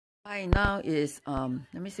Right now is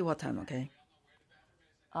let me see what time, okay.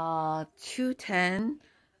 2:10,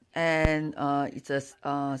 and it's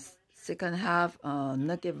a second half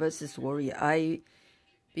Nugget versus Warrior. I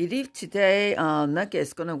believe today Nugget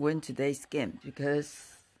is gonna win today's game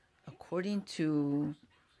because according to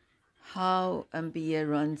how NBA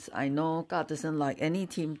runs, I know God doesn't like any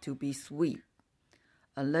team to be sweep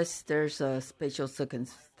unless there's a special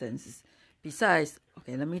circumstances. Besides,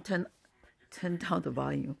 okay, let me turn down the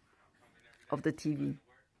volume of the TV.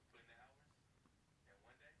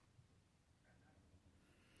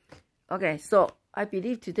 Okay, so I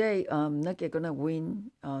believe today Nugget gonna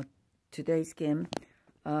win today's game.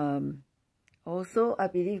 Also, I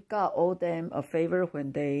believe God owed them a favor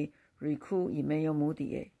when they recruit Emmanuel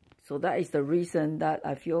Mudiay. So that is the reason that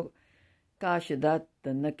I feel God should let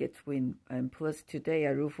the Nuggets win. And plus today I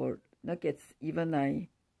root for Nuggets even I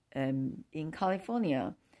am in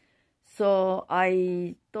California. So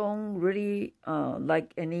I don't really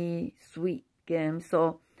like any sweet games.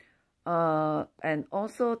 So and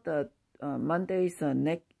also the Monday's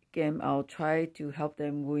next game, I'll try to help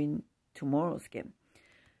them win tomorrow's game.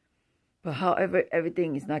 But however,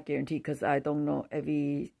 everything is not guaranteed because I don't know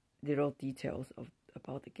every little details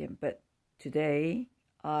about the game. But today,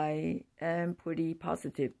 I am pretty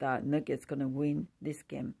positive that Nuggets gonna win this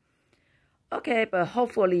game. Okay, but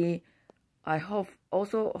hopefully, I hope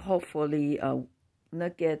also hopefully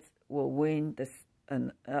Nuggets will win this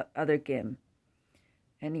other game.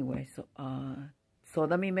 Anyway, so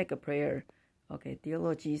let me make a prayer. Okay, dear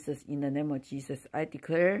Lord Jesus, in the name of Jesus, I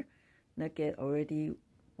declare Nugget already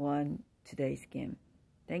won today's game.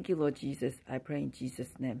 Thank you, Lord Jesus. I pray in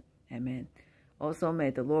Jesus' name. Amen. Also,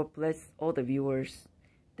 may the Lord bless all the viewers.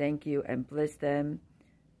 Thank you, and bless them,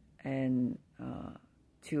 and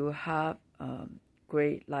to have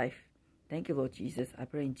great life. Thank you, Lord Jesus. I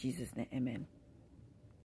pray in Jesus' name. Amen.